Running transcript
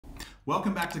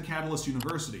Welcome back to Catalyst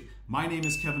University. My name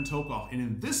is Kevin Tokoph, and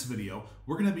in this video,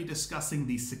 we're going to be discussing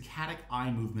the saccadic eye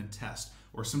movement test,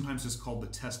 or sometimes it's called the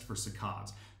test for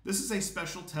saccades. This is a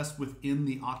special test within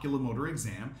the oculomotor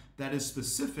exam that is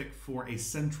specific for a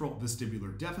central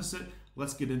vestibular deficit.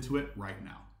 Let's get into it right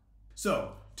now.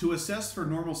 So, to assess for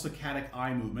normal saccadic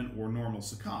eye movement, or normal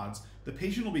saccades, the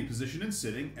patient will be positioned and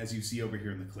sitting, as you see over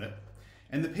here in the clip,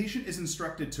 and the patient is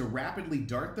instructed to rapidly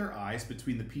dart their eyes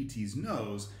between the PT's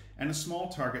nose and a small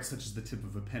target such as the tip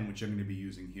of a pen, which I'm going to be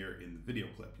using here in the video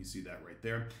clip. You see that right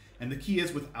there. And the key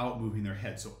is without moving their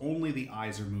head, so only the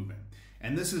eyes are moving.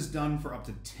 And this is done for up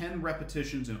to 10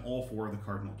 repetitions in all four of the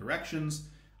cardinal directions: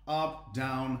 up,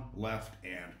 down, left,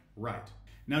 and right.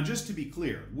 Now, just to be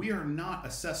clear, we are not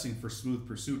assessing for smooth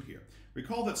pursuit here.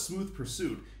 Recall that smooth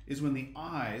pursuit is when the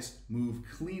eyes move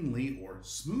cleanly or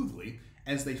smoothly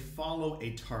as they follow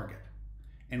a target.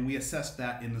 And we assess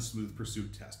that in the smooth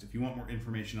pursuit test. If you want more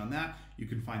information on that, you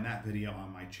can find that video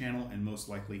on my channel and most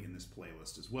likely in this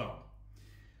playlist as well.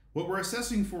 What we're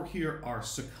assessing for here are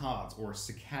saccades, or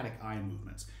saccadic eye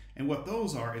movements. And what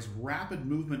those are is rapid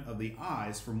movement of the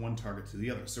eyes from one target to the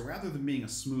other. So rather than being a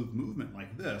smooth movement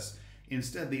like this,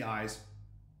 instead the eyes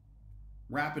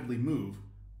rapidly move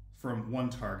from one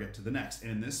target to the next.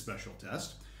 And in this special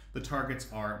test, the targets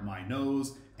are my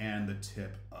nose and the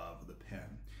tip of the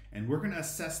pen. And we're going to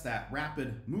assess that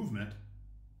rapid movement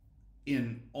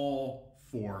in all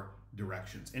four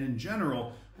directions. And in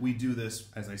general, we do this,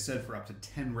 as I said, for up to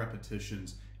 10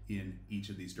 repetitions in each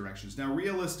of these directions. Now,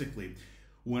 realistically,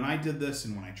 when I did this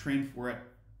and when I trained for it,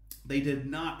 they did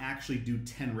not actually do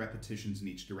 10 repetitions in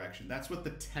each direction. That's what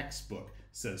the textbook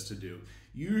says to do.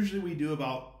 Usually we do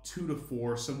about 2 to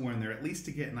 4, somewhere in there, at least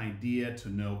to get an idea to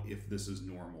know if this is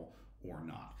normal or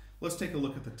not. Let's take a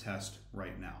look at the test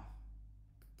right now.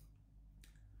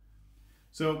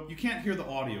 So you can't hear the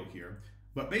audio here,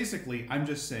 but basically I'm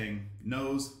just saying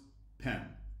nose, pen,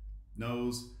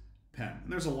 nose, pen.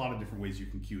 And there's a lot of different ways you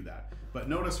can cue that. But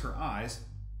notice her eyes,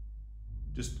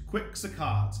 just quick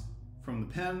saccades from the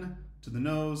pen to the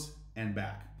nose and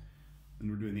back.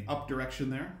 And we're doing the up direction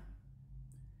there.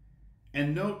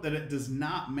 And note that it does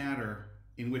not matter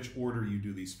in which order you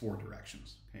do these four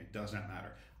directions. Okay, it does not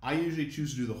matter. I usually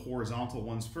choose to do the horizontal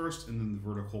ones first and then the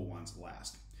vertical ones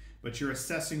last. But you're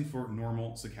assessing for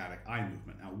normal saccadic eye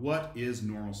movement. Now, what is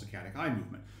normal saccadic eye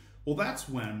movement? Well, that's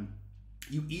when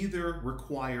you either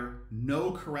require no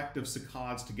corrective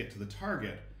saccades to get to the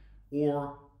target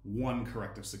or one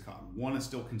corrective saccade. One is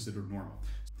still considered normal.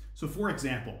 So for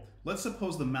example, let's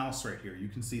suppose the mouse right here, you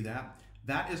can see that.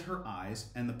 That is her eyes,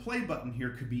 and the play button here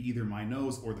could be either my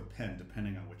nose or the pen,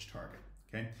 depending on which target,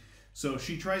 okay? So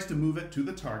she tries to move it to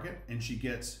the target, and she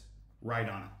gets right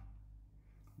on it.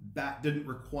 That didn't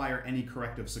require any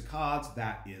corrective saccades.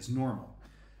 That is normal.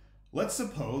 Let's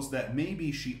suppose that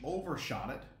maybe she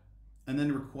overshot it and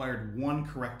then required one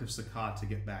corrective saccade to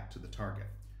get back to the target.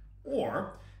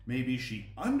 Or maybe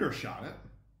she undershot it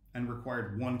and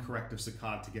required one corrective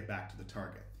saccade to get back to the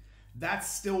target.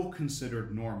 That's still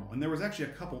considered normal. And there was actually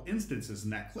a couple instances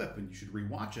in that clip, and you should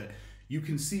rewatch it. You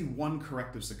can see one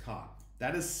corrective saccade.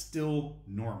 That is still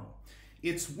normal.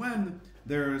 It's when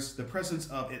there's the presence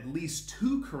of at least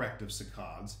 2 corrective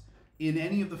saccades in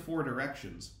any of the 4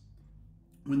 directions.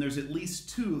 When there's at least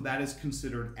 2, that is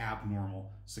considered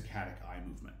abnormal saccadic eye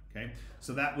movement, okay?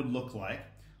 So that would look like,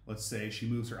 let's say she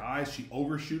moves her eyes, she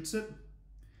overshoots it,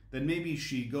 then maybe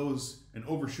she goes and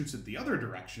overshoots it the other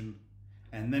direction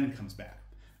and then comes back.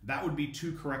 That would be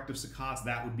 2 corrective saccades.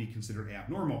 That would be considered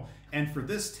abnormal. And for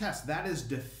this test, that is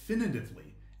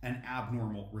definitively an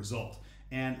abnormal result.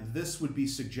 And this would be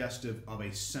suggestive of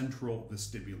a central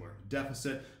vestibular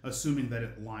deficit, assuming that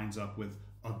it lines up with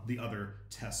the other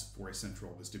tests for a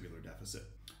central vestibular deficit.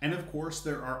 And of course,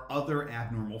 there are other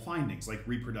abnormal findings, like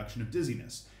reproduction of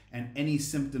dizziness, and any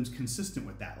symptoms consistent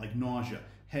with that, like nausea,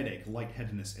 headache,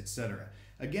 lightheadedness, etc.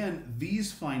 Again,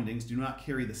 these findings do not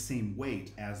carry the same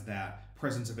weight as that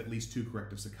presence of at least 2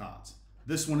 corrective saccades.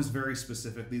 This one is very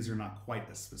specific. These are not quite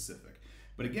as specific.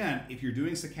 But again, if you're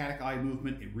doing saccadic eye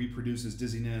movement, it reproduces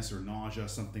dizziness or nausea,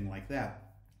 something like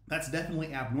that, that's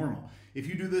definitely abnormal. If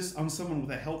you do this on someone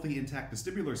with a healthy, intact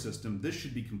vestibular system, this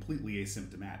should be completely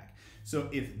asymptomatic. So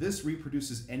if this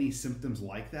reproduces any symptoms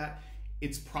like that,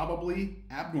 it's probably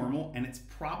abnormal, and it's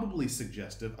probably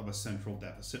suggestive of a central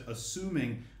deficit,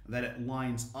 assuming that it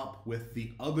lines up with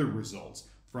the other results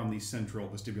from the central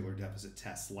vestibular deficit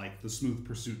tests, like the smooth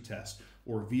pursuit test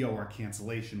or VOR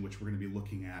cancellation, which we're going to be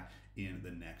looking at in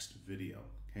the next video.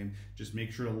 Okay, just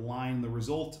make sure to line the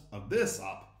result of this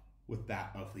up with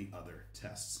that of the other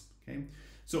tests. Okay,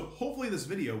 so hopefully this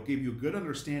video gave you a good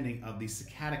understanding of the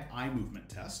saccadic eye movement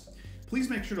test. Please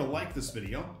make sure to like this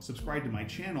video, subscribe to my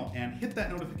channel, and hit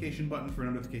that notification button for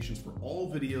notifications for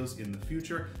all videos in the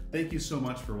future. Thank you so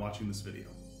much for watching this video.